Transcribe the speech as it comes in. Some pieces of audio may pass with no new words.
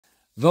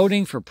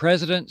Voting for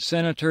president,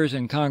 senators,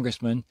 and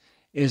congressmen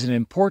is an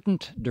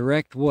important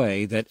direct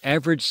way that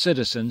average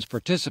citizens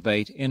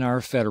participate in our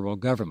federal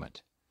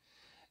government.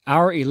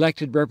 Our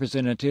elected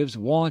representatives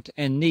want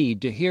and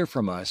need to hear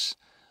from us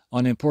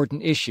on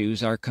important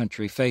issues our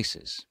country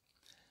faces.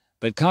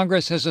 But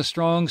Congress has a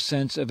strong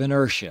sense of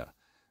inertia,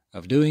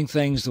 of doing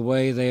things the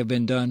way they have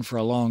been done for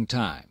a long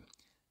time.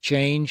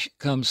 Change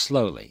comes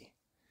slowly.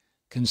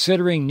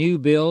 Considering new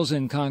bills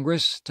in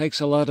Congress takes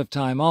a lot of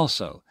time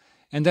also,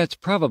 and that's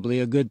probably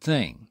a good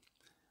thing.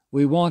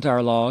 We want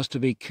our laws to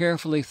be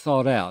carefully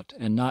thought out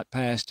and not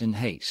passed in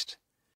haste.